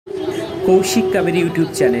Kaushik Kaveri YouTube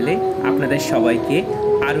চ্যানেলে আপনাদের সবাইকে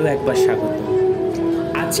আরও একবার স্বাগত।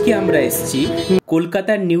 আজকে আমরা এসেছি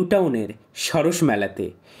কলকাতার নিউ টাউনের সরস মেলাতে।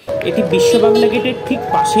 এটি বিশ্ব বাংলা গেটের ঠিক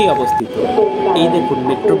পাশেই অবস্থিত। এই দেখুন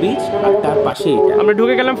মেট্রো ব্রিজ, আর তার পাশে এটা। আমরা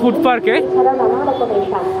ঢুকে গেলাম ফুড পার্কে।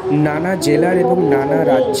 নানা জেলার এবং নানা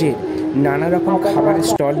রাজ্যের নানা রকম খাবারের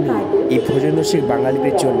স্টল নিয়ে এই ভোজনরসিক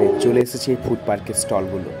বাঙালিদের জন্য চলে এসেছে এই ফুড পার্কের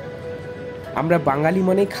স্টলগুলো। আমরা বাঙালি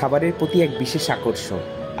মনে খাবারের প্রতি এক বিশেষ আকর্ষণ,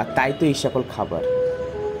 আর তাই তো এই সকল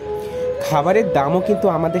খাবারের দামও কিন্তু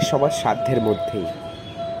আমাদের সবার সাধ্যের মধ্যেই।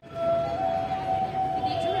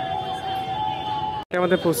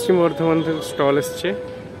 আমাদের পশ্চিম বর্ধমানের স্টল এসছে।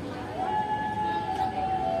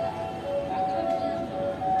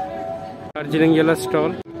 দার্জিলিং জেলার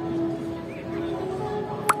স্টল,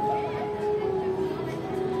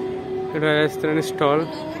 রাজস্থানের স্টল।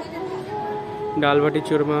 ডাল বাটি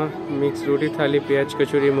চুরমা, মিক্স রুটি থালি, পেঁয়াজ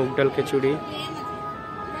কচুরি, মুগ ডাল খিচুড়ি,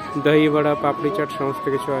 দহি বড়া, পাপড়ি চাট সমস্ত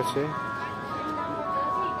কিছু আছে।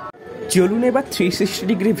 চলুন এবার 360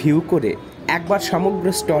 ডিগ্রি ভিউ করে একবার সমগ্র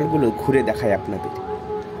স্টলগুলো ঘুরে দেখায় আপনাদের।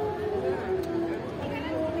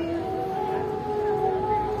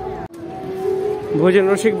 ভোজন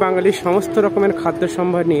রসিক বাঙালির সমস্ত রকমের খাদ্য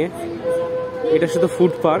সম্ভার নিয়ে এটা শুধু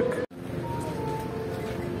ফুড পার্ক।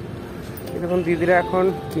 এরকম দিদিরা এখন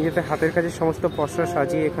নিজেদের হাতের কাছে সমস্ত পসরা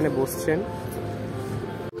সাজিয়ে এখানে বসছেন।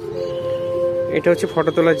 এটা হচ্ছে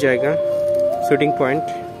ফটো তোলার জায়গা, শুটিং পয়েন্ট।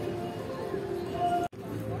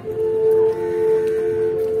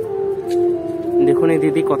 দেখুন এই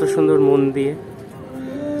দিদি কত সুন্দর মন দিয়ে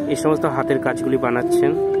এই সমস্ত হাতের কাজগুলি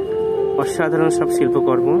বানাচ্ছেন। অসাধারণ সব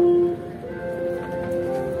শিল্পকর্ম।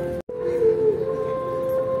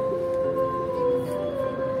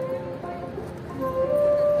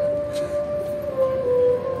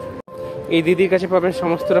 এই দিদির কাছে পাবেন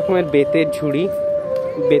সমস্ত রকমের বেতের ঝুড়ি,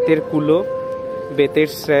 বেতের কুলো, বেতের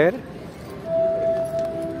স্যার,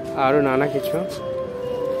 আরো নানা কিছু।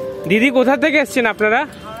 দিদি কোথা থেকে এসছেন আপনারা?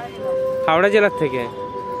 হাওড়া জেলার থেকে।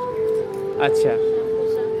 আচ্ছা,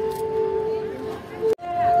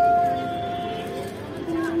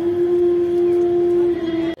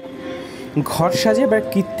 ঘর সাজাবার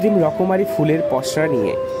কৃত্রিম রকমারি ফুলের পসরা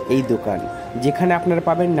নিয়ে এই দোকান, যেখানে আপনারা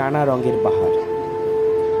পাবেন নানা রঙের বাহার।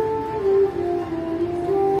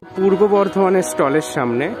 পূর্ব বর্ধমানের স্টলের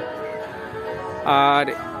সামনে। আর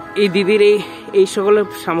এই দিদির এই সকল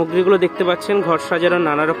সামগ্রীগুলো দেখতে পাচ্ছেন, ঘর সাজানোর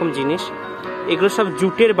নানা রকম জিনিস। এগুলো সব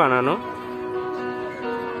জুটের বানানো,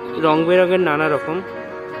 রং বেরঙের নানা রকম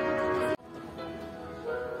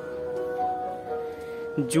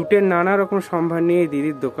জুটের নানা রকম সম্ভার নিয়ে এই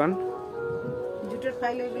দিদির দোকান।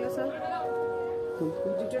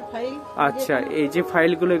 আচ্ছা, এই যে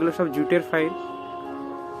ফাইলগুলো, এগুলো সব জুটের ফাইল,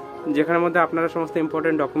 যেখানের মধ্যে আপনারা সমস্ত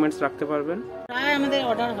ইম্পর্টেন্ট ডকুমেন্টস রাখতে পারবেন। আমাদের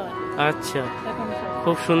অর্ডার হয়। আচ্ছা,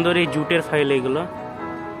 খুব সুন্দর এই জুটের ফাইল এগুলো।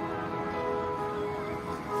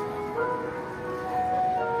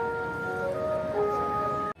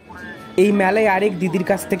 এই মেলায় আরেক দিদির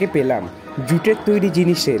কাছ থেকে পেলাম জুটের তৈরি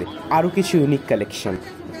জিনিসের আরো কিছু ইউনিক কালেকশন।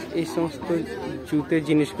 এই সমস্ত জুটের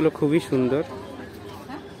জিনিসগুলো খুবই সুন্দর।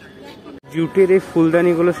 জুটের এই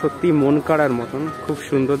ফুলদানিগুলো সত্যি মন কাড়ার মতন, খুব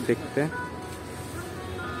সুন্দর দেখতে।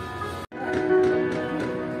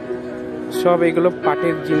 সব এগুলো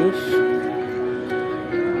পাটের জিনিস।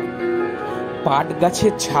 পাট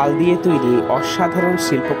গাছের ছাল দিয়ে তৈরি অসাধারণ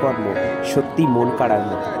শিল্পকর্ম, সত্যি মন কাড়ার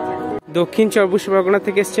মতো। দক্ষিণ চব্বিশ পরগনা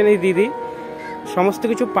থেকে এসছেন এই দিদি, সমস্ত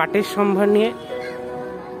কিছু পাটের সম্ভার নিয়ে।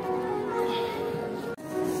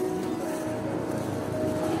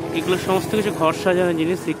 এগুলো সমস্ত কিছু ঘর সাজানোর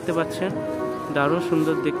জিনিস দেখতে পাচ্ছেন, দারুণ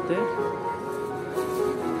সুন্দর দেখতে।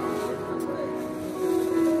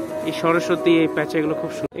 এই সরস্বতী, এই প্যাচে এগুলো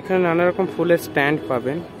খুব সুন্দর। এখানে নানা রকম ফুলের স্ট্যান্ড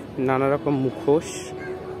পাবেন, নানা রকম মুখোশ,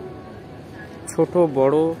 ছোট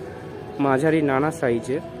বড় মাঝারি নানা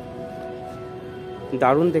সাইজের,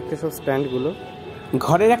 দারুণ দেখতে সব স্ট্যান্ডগুলো।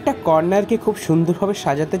 ঘরের একটা কর্নারকে খুব সুন্দরভাবে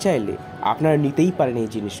সাজাতে চাইলে আপনারা নিতেই পারেন এই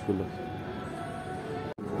জিনিসগুলো।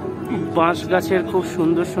 বাঁশ গাছের খুব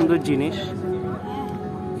সুন্দর সুন্দর জিনিস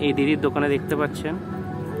এই দিদির দোকানে দেখতে পাচ্ছেন।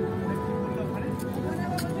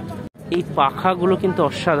 এই পাখাগুলো কিন্তু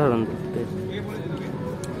অসাধারণ দেখতে।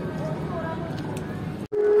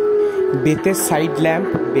 বেতের সাইড ল্যাম্প,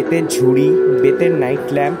 বেতের ঝুড়ি, বেতের নাইট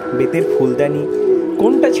ল্যাম্প, বেতের ফুলদানি,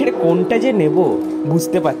 কোনটা ছেড়ে কোনটা যে নেব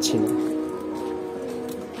বুঝতে পারছি না।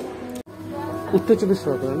 উত্তর চব্বিশ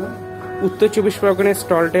পরগনা, উত্তর চব্বিশ পরগনার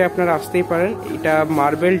স্টলটায় আপনারা আসতেই পারেন। এটা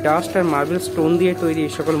মার্বেল ডাস্ট আর মার্বেল স্টোন দিয়ে তৈরি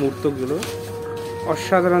এই সকল মূর্তিগুলো,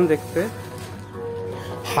 অসাধারণ দেখতে।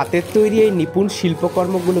 হাতের তৈরি এই নিপুণ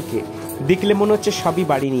শিল্পকর্মগুলোকে দেখলে মনে হচ্ছে সবই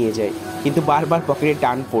বাড়ি নিয়ে যায়, কিন্তু বারবার পকেটে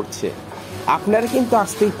টান পড়ছে। আপনারা কিন্তু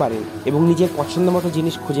আসতেই পারেন এবং নিজের পছন্দ মতো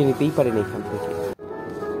জিনিস খুঁজে নিতেই পারেন এখান থেকে।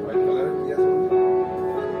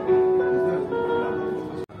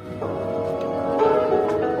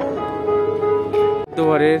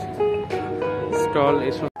 দুয়ারের স্টল,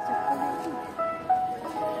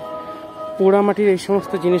 পোড়ামাটির এই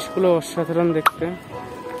সমস্ত জিনিসগুলো অসাধারণ দেখতে।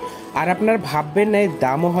 আর আপনার ভাববেন না এর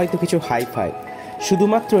দামও হয়তো কিছু হাইফাই,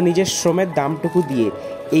 শুধুমাত্র নিজের শ্রমের দামটুকু দিয়ে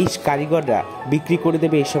এই কারিগররা বিক্রি করে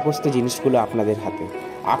দেবে এই সমস্ত জিনিসগুলো আপনাদের হাতে।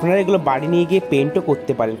 আপনারা এগুলো বাড়ি নিয়ে গিয়ে পেন্টও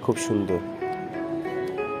করতে পারেন খুব সুন্দর।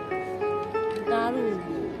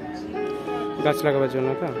 গাছ লাগাবার জন্য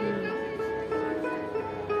তো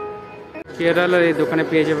কেরালার এই দোকানে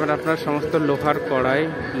পেয়ে যাবেন আপনার সমস্ত লোহার কড়াই,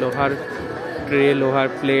 লোহার ট্রে, লোহার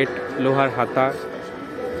প্লেট, লোহার হাতা।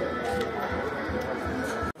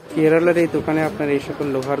 কেরালার এই দোকানে আপনার এই সকল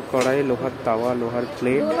লোহার কড়াই, লোহার তাওয়া, লোহার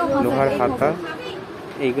প্লেট, লোহার হাতা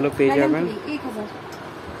এইগুলো পেয়ে যাবেন।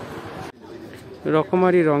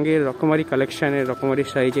 রকমারি রঙের, রকমারি কালেকশনের, রকমারি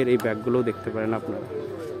সাইজের এই ব্যাগগুলো দেখতে পারেন আপনারা।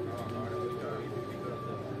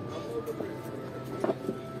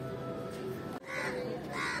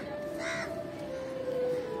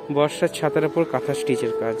 বর্ষার ছাতার উপর কাঁথা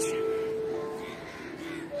স্টিচের কাজ।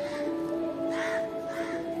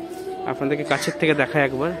 আপনাদেরকে কাছের থেকে দেখায়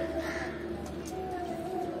একবার।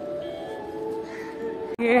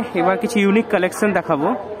 এবার কিছু ইউনিক কালেকশন দেখাবো,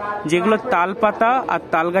 যেগুলো তাল পাতা আর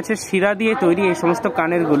তাল গাছের শিরা দিয়ে তৈরি এই সমস্ত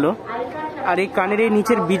কানের গুলো। আর এই কানের এই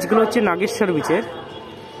নিচের বীজগুলো হচ্ছে নাগেশ্বর বীজের।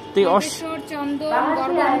 তো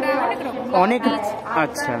অনেক,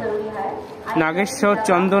 আচ্ছা, নাগেশ্বর,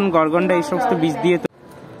 চন্দন, গরগন্ডা এই সমস্ত বীজ দিয়ে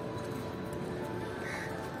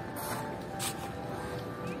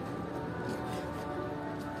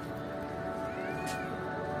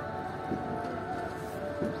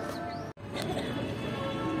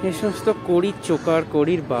এই সমস্ত কড়ির চোকার,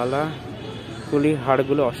 কড়ির বালা, কড়ির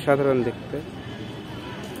হাড়গুলো অসাধারণ দেখতে।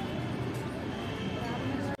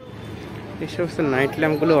 এই সমস্ত নাইট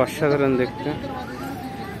ল্যাম্পগুলো অসাধারণ দেখতে।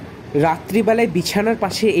 রাত্রিবেলায় বিছানার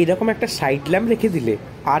পাশে এরকম একটা সাইড ল্যাম্প রেখে দিলে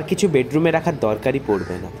আর কিছু বেডরুমে রাখার দরকারই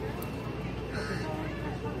পড়বে না।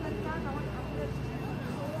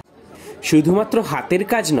 শুধুমাত্র হাতের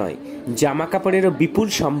কাজ নয়, জামা কাপড়েরও বিপুল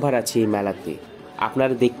সম্ভার আছে এই মেলাতে।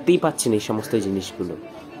 আপনারা দেখতেই পাচ্ছেন এই সমস্ত জিনিসগুলো।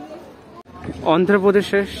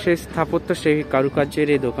 অন্ধ্রপ্রদেশের সেই স্থাপত্য, সেই কারুকার্যের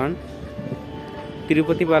এই দোকান।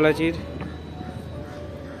 তিরুপতি বালাজির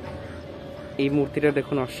এই মূর্তিটা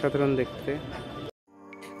দেখুন, অসাধারণ দেখতে।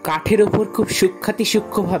 কাঠের ওপর খুব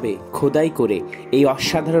সূক্ষ্মভাবে খোদাই করে এই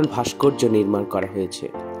অসাধারণ ভাস্কর্য নির্মাণ করা হয়েছে।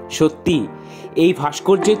 সত্যি এই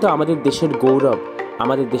ভাস্কর্যই তো আমাদের দেশের গৌরব,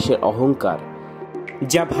 আমাদের দেশের অহংকার,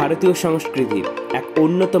 যা ভারতীয় সংস্কৃতির এক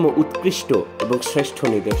অন্যতম উৎকৃষ্ট এবং শ্রেষ্ঠ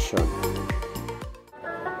নিদর্শন।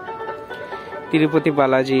 তিরুপতি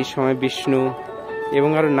বালাজি, সময় বিষ্ণু এবং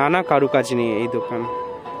আরো নানা কারুকাজ নিয়ে এই দোকান।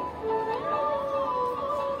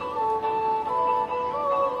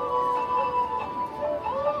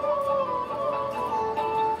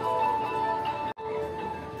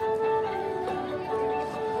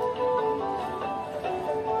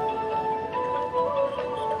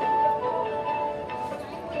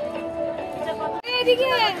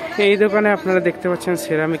 এই দোকানে আপনারা দেখতে পাচ্ছেন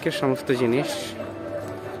সেরামিকের সমস্ত জিনিস,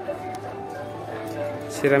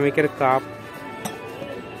 সেরামিকের কাপ,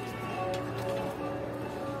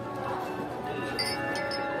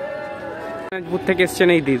 বুথ থেকে এসছেন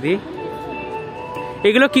এই দিদি।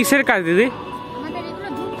 এগুলো কিসের কাজ দিদি?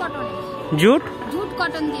 জুট,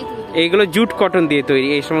 এইগুলো জুট কটন দিয়ে তৈরি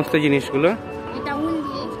এই সমস্ত জিনিসগুলো।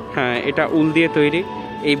 হ্যাঁ, এটা উল দিয়ে তৈরি।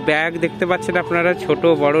 এই ব্যাগ দেখতে পাচ্ছেন আপনারা, ছোট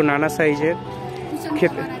বড় নানা সাইজের।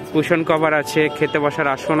 কুশন কভার আছে, খেতে বসার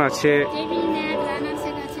আসন আছে,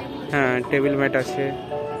 হ্যাঁ টেবিল ম্যাট আছে।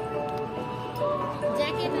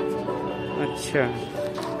 আচ্ছা,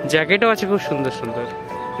 জ্যাকেটও আছে, খুব সুন্দর সুন্দর,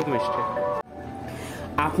 খুব মিষ্টি।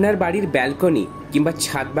 আপনার বাড়ির ব্যালকনি কিংবা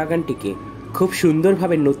ছাদ বাগানটিকে খুব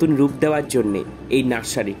সুন্দরভাবে নতুন রূপ দেওয়ার জন্য এই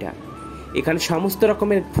নার্সারিটা। এখানে সমস্ত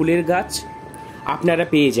রকমের ফুলের গাছ আপনারা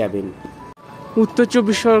পেয়ে যাবেন। উত্তর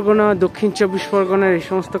 24 পরগনা, দক্ষিণ 24 পরগনার এই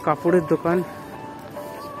সমস্ত কাপড়ের দোকান।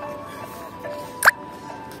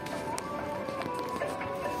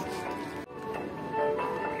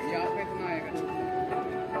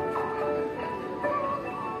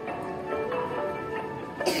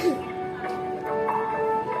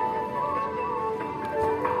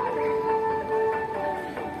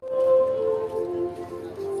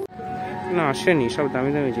 না আসেনি, সব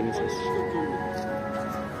দামি দামি জিনিস আসছে,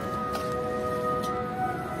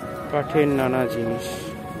 কাঠের নানা জিনিস।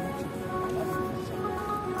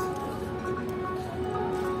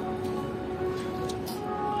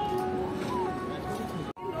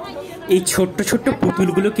 এই ছোট্ট ছোট্ট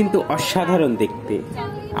পুতুলগুলো কিন্তু অসাধারণ দেখতে,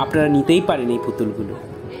 আপনারা নিতেই পারেন এই পুতুলগুলো।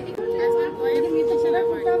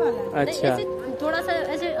 আচ্ছা,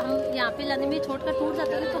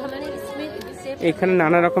 এখানে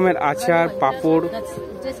নানা রকমের আচার, পাপড়,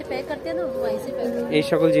 এই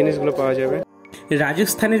সকল জিনিসগুলো পাওয়া যাবে।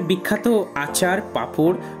 রাজস্থানের বিখ্যাত আচার,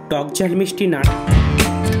 পাপড়, টক ঝাল মিষ্টি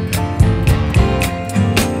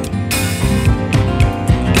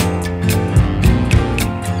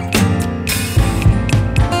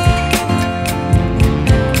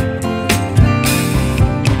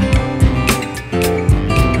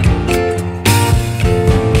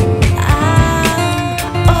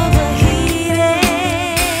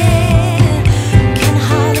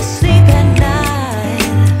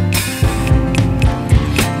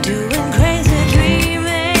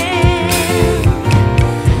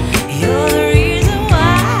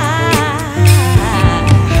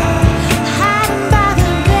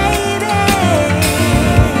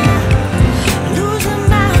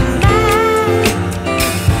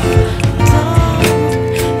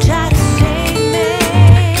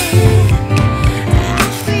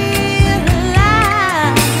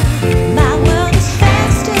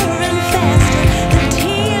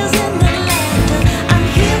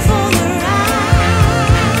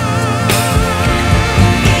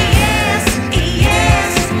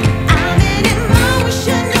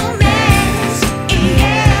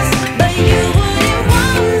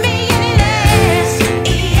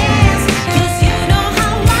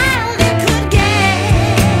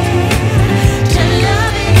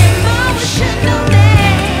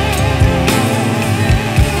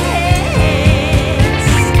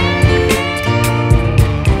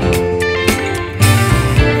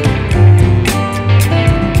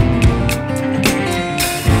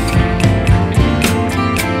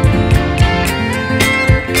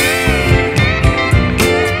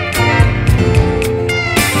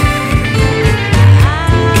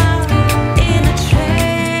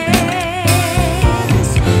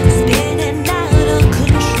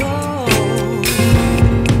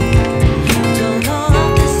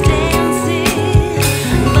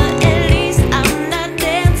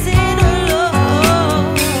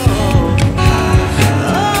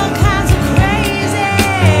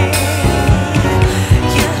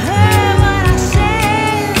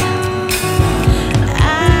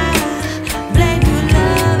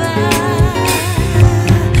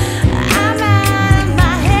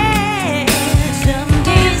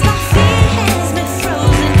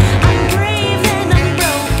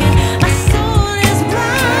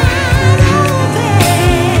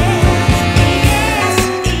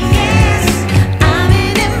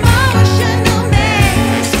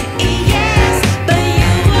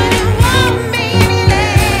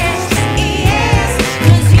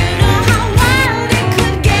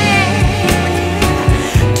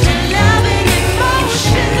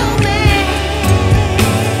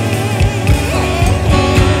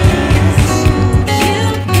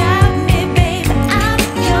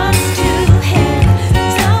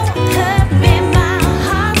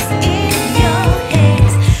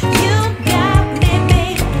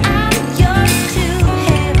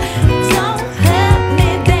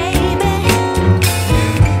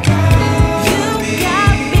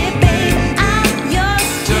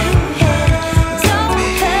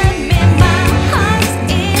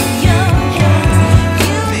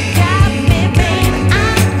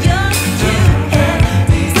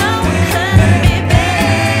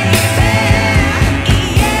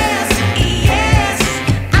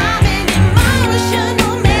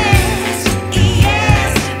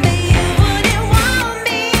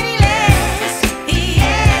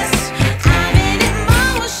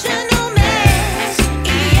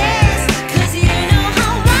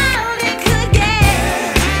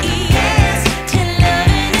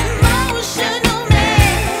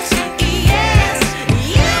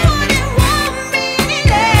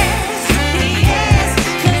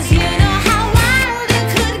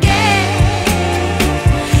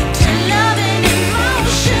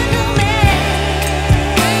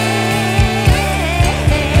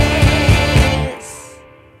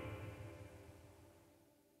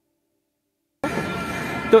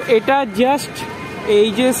তো এটা জাস্ট এই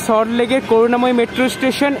যে সল্টলেকের করুণাময় মেট্রো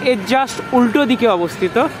স্টেশন এর জাস্ট উল্টো দিকে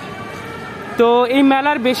অবস্থিত। তো এই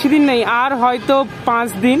মেলার বেশি দিন নেই, আর হয়তো 5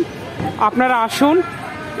 দিন। আপনারা আসুন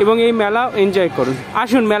এবং এই মেলা এনজয় করুন।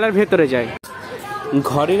 আসুন মেলার ভেতরে যাই।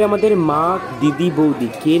 ঘরের আমাদের মা, দিদি, বৌদি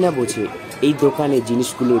কে না বোঝে এই দোকানে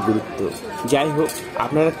জিনিসগুলোর গুরুত্ব। যাই হোক,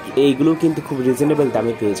 আপনারা এইগুলো কিন্তু খুব রিজনেবল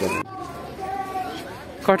দামে পেয়ে যাবেন।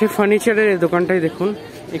 কাঠে ফার্নিচারের এই দোকানটাই দেখুন,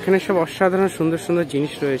 এখানে সব অসাধারণ সুন্দর সুন্দর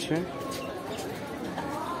জিনিস রয়েছে।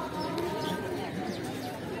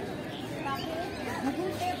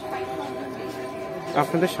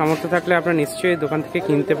 আপনাদের সামর্থ্য থাকলে আপনারা নিশ্চয়ই দোকান থেকে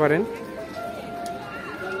কিনতে পারেন।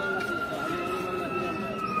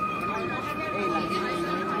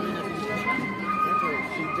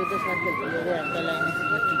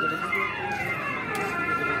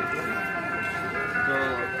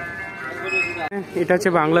 এটা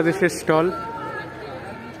হচ্ছে বাংলাদেশের স্টল,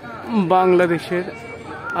 বাংলাদেশের।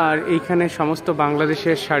 আর এইখানে সমস্ত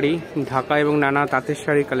বাংলাদেশের শাড়ি, ঢাকা এবং নানা তাঁতের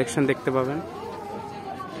শাড়ি কালেকশন দেখতে পাবেন।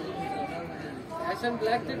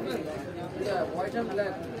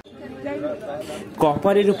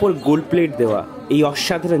 কপারের উপর গোল্ড প্লেট দেওয়া এই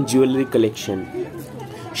অসাধারণ জুয়েলারি কালেকশন,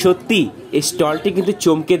 সত্যি এই স্টলটি কিন্তু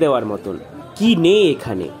চমকে দেওয়ার মতন। কি নেই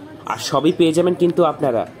এখানে, আর সবই পেয়ে যাবেন কিন্তু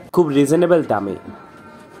আপনারা খুব রিজনেবল দামে।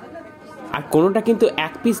 আর কোনোটা কিন্তু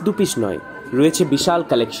এক পিস দু পিস নয়, রয়েছে বিশাল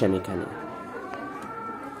কালেকশন এখানে।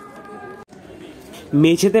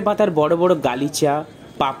 মেঝেতে পাতার বড় বড় গালিচা,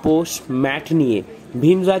 পাপোশ, ম্যাট নিয়ে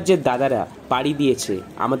ভিন রাজ্যের দাদারা পাড়ি দিয়েছে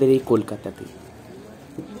আমাদের এই কলকাতাতে।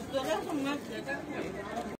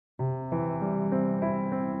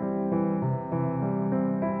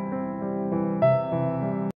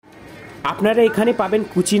 আপনারা এখানে পাবেন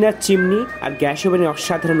কুচিনার চিমনি আর গ্যাস ওভেনের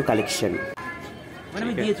অসাধারণ কালেকশন।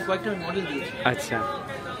 আচ্ছা,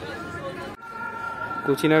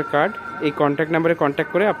 কুচিনার কার্ড, এই কন্ট্যাক্ট নাম্বারে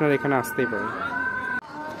কন্ট্যাক্ট করে আপনারা এখানে আসতেই পারেন।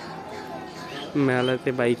 মেলাতে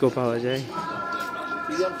বাইকও পাওয়া যায়।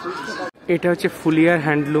 এটা হচ্ছে ফুলিয়ার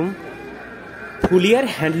হ্যান্ডলুম। ফুলিয়ার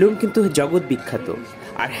হ্যান্ডলুম কিন্তু জগৎ বিখ্যাত।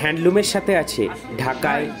 আর হ্যান্ডলুমের সাথে আছে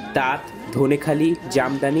ঢাকায় তাঁত, ধনেখালি,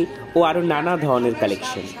 জামদানি ও আরো নানা ধরনের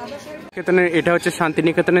কালেকশন। এটা হচ্ছে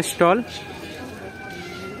শান্তিনিকেতনের স্টল।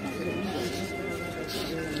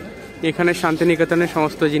 এখানে শান্তিনিকেতনের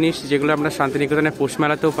সমস্ত জিনিস, যেগুলো আপনার শান্তিনিকেতনের পৌষ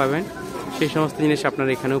মেলাতেও পাবেন, সেই সমস্ত জিনিস আপনারা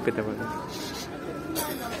এখানেও পেতে পারেন।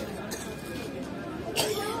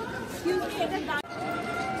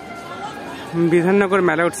 বিধাননগর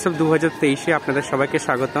মেলা উৎসব 2023-এ আপনাদের সবাইকে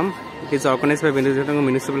স্বাগতম। It is organised by Bidhannagar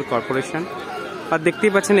municipal corporation. আর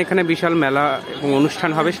দেখতেই পাচ্ছেন এখানে বিশাল মেলা এবং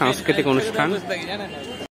অনুষ্ঠান হবে, সাংস্কৃতিক অনুষ্ঠান।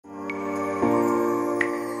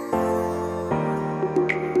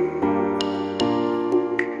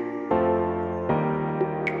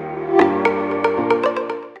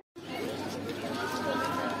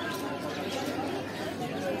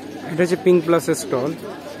 এটা হচ্ছে পিঙ্ক প্লাসের স্টল।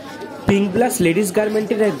 পিঙ্ক প্লাস লেডিস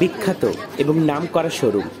গার্মেন্টের এক বিখ্যাত এবং নাম করা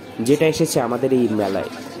শোরুম, যেটা এসেছে আমাদের এই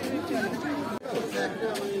মেলায়।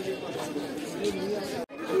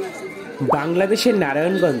 বাংলাদেশের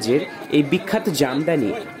নারায়ণগঞ্জের এই বিখ্যাত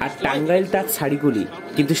জামদানি আর টাঙ্গাইল তাঁত শাড়িগুলি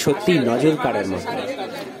কিন্তু সত্যিই নজর কাড়ার মতো।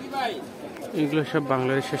 এগুলো সব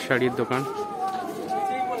বাংলাদেশের শাড়ির দোকান।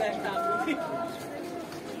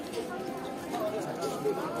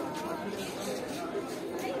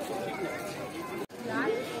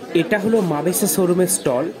 এটা হলো মাবেসা শোরুমের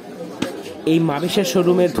স্টল। এই মাবেসা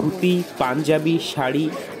শোরুমের ধুতি, পাঞ্জাবি, শাড়ি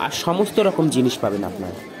আর সমস্ত রকম জিনিস পাবেন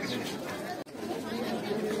আপনারা।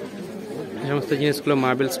 সমস্ত জিনিসগুলো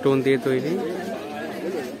মার্বেল স্টোন দিয়ে তৈরি।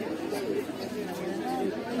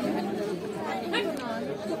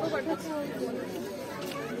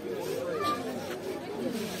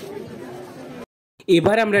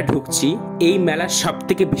 এবার আমরা ঢুকছি এই মেলার সব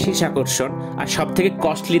থেকে বিশেষ আকর্ষণ আর সব থেকে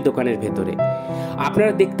কস্টলি দোকানের ভেতরে।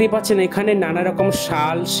 আপনারা দেখতেই পাচ্ছেন এখানে নানা রকম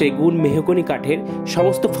শাল, সেগুন, মেহগনি কাঠের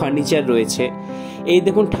সমস্ত ফার্নিচার রয়েছে। এই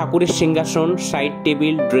দেখুন ঠাকুরের সিংহাসন, side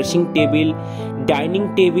table, dressing table, dining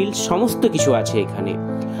table, সমস্ত কিছু আছে এখানে।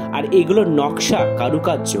 আর এগুলোর নকশা,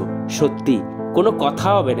 কারুকার্য সত্যি কোনো কথা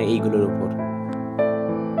হবে না এইগুলোর উপর।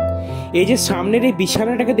 এই যে সামনের এই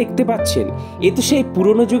বিছানাটাকে দেখতে পাচ্ছেন, এ তো সেই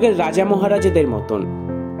পুরনো যুগের রাজা মহারাজাদের মতন।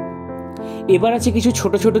 এবার আছে কিছু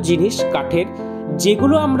ছোট ছোট জিনিস কাঠের,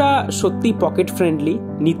 যেগুলো আমরা সত্যি পকেট ফ্রেন্ডলি,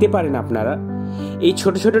 নিতে পারেন আপনারা। এই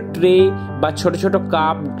ছোট ছোট ট্রে বা ছোট ছোট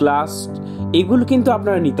কাপ, গ্লাস, এগুলো কিন্তু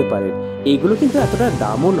আপনারা নিতে পারেন। এগুলো কিন্তু এতটা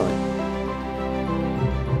দামও নয়।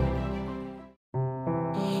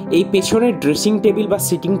 এই পেছনের ড্রেসিং টেবিল বা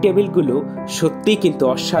সিটিং টেবিলগুলো সত্যিই কিন্তু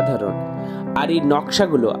অসাধারণ। আর এই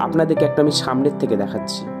নকশাগুলো আপনাদেরকে একটা আমি সামনের থেকে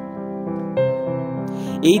দেখাচ্ছি।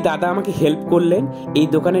 এই দাদা আমাকে হেল্প করলেন এই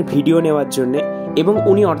দোকানের ভিডিও নেওয়ার জন্য, এবং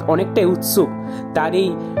উনি অনেকটাই উৎসুক তার এই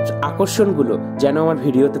আকর্ষণগুলো যেন আমার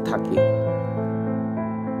ভিডিওতে থাকে।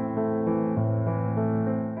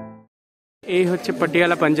 এই হচ্ছে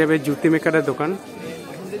পাটিয়ালা পাঞ্জাবের জুতি মেকারের দোকান।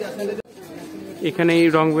 এখানে এই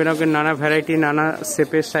রং বেরঙের নানা ভ্যারাইটি, নানা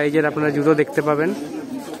শেপের, সাইজের আপনারা জুতো দেখতে পাবেন।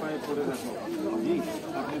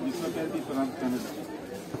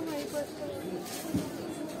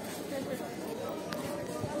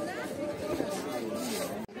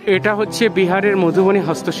 এটা হচ্ছে বিহারের মধুবনী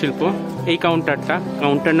হস্তশিল্প। এই কাউন্টারটা,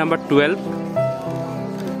 কাউন্টার নাম্বার 12।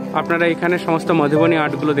 আপনারা এখানে সমস্ত মধুবনী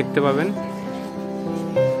আর্টগুলো দেখতে পাবেন।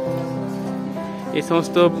 এই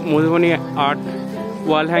সমস্ত মধুবনী আর্ট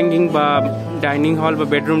ওয়াল হ্যাঙ্গিং বা ডাইনিং হল বা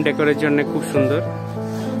বেডরুম ডেকোরের জন্য খুব সুন্দর।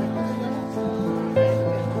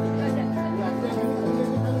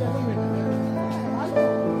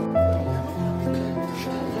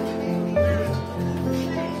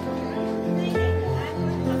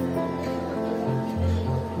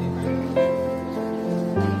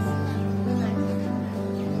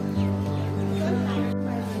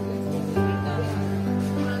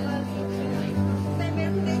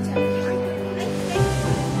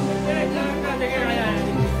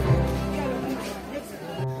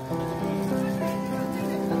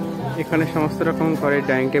 এখানে সমস্ত রকম ঘরের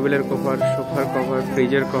ডাইনিং টেবিলের কভার, সোফার কভার,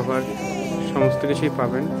 ফ্রিজের কভার সমস্ত কিছুই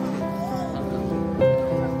পাবেন।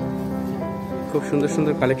 খুব সুন্দর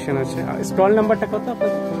সুন্দর কালেকশন আছে। স্টল নাম্বারটা কত?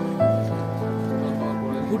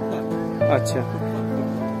 আচ্ছা,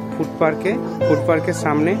 ফুড পার্কের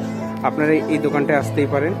সামনে আপনারা এই দোকানটায় আসতেই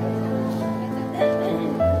পারেন।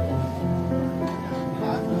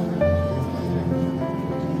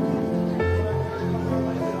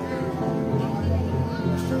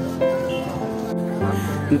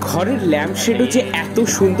 ঘরের ল্যাম্পশেডও যে এত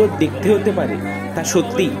সুন্দর দেখতে হতে পারে তা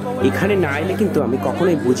সত্যি এখানে না এলে কিন্তু আমি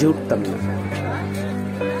কখনোই বুঝে উঠতাম না।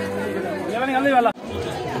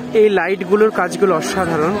 এই লাইটগুলোর কাজগুলো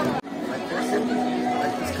অসাধারণ।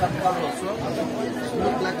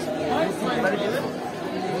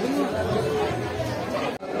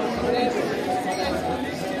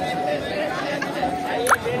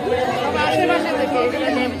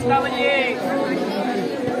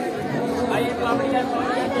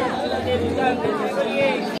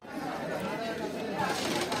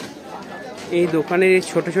 এই দোকানের এই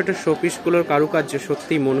ছোট ছোট শোপিসগুলোর কারুকার্য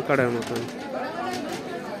সত্যি মন কাড়ার মতন।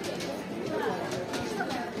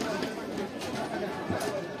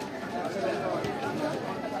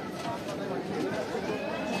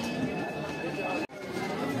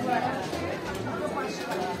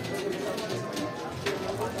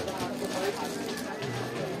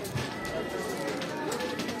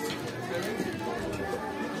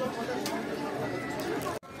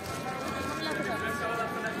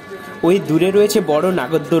 ওই দূরে রয়েছে বড়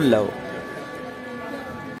নাগরদোল্লাও।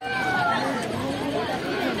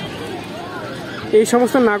 এই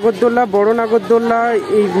সমস্ত নাগরদোল্লা, বড় নাগরদোল্লা,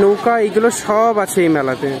 এই নৌকা, এগুলো সব আছে এই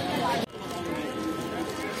মেলাতে।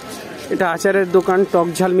 এটা আচারের দোকান, টক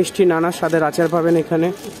ঝাল মিষ্টি নানা স্বাদের আচার পাবেন এখানে।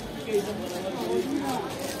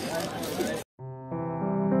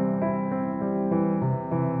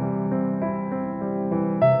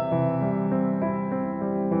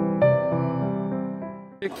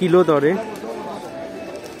 কিলো দরে,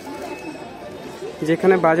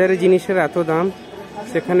 যেখানে বাজারে জিনিসের এত দাম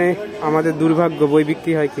সেখানে আমাদের দুর্ভাগ্য, বই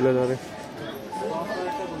বিক্রি হয় কিলো দরে।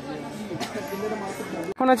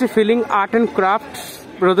 এখন আছে ফিলিং আর্ট অ্যান্ড ক্রাফট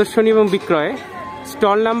প্রদর্শনী এবং বিক্রয়,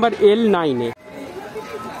 স্টল নাম্বার L9-এ।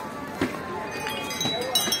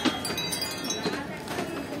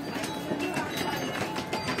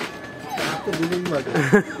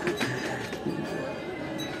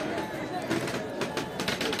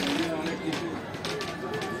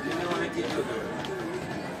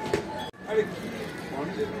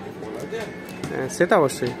 সেটা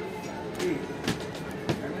অবশ্যই।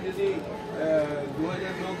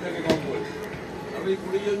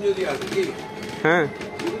 হ্যাঁ,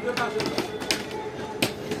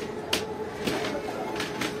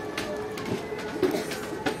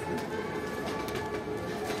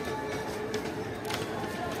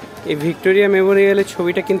 এই ভিক্টোরিয়া মেমোরিয়ালের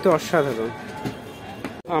ছবিটা কিন্তু অসাধারণ।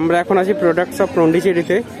 আমরা এখন আছি প্রোডাক্টস অফ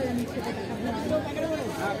পন্ডিচেরিতে।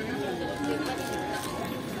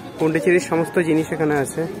 পন্ডিচেরির সমস্ত জিনিস এখানে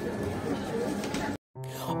আছে।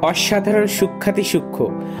 অসাধারণ সুখ্যাতি সূক্ষ্ম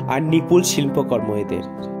আর নিপুণ শিল্পকর্ম এদের।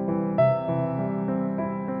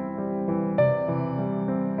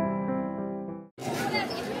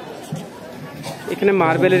 এখানে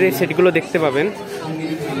মার্বেলের এই সেটগুলো দেখতে পাবেন।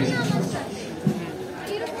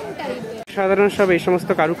 সাধারণ সব এই সমস্ত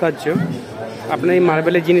কারুকার্য, আপনার এই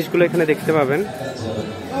মার্বেলের জিনিসগুলো এখানে দেখতে পাবেন।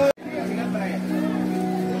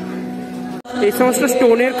 এই সমস্ত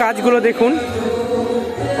স্টোনের কাজগুলো দেখুন,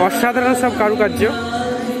 অসাধারণ সব কারুকার্য।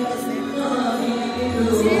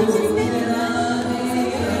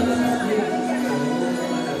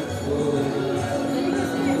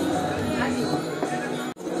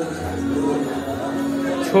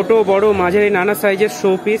 ছোট বড় মাঝারি নানা সাইজের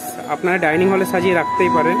শো পিস আপনারা ডাইনিং হলে সাজিয়ে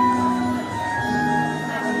রাখতেই পারেন।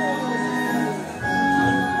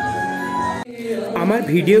 আমার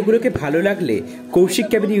ভিডিওগুলোকে ভালো লাগলে কৌশিক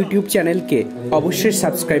ক্যাবির ইউটিউব চ্যানেলকে অবশ্যই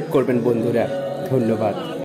সাবস্ক্রাইব করবেন বন্ধুরা। ধন্যবাদ।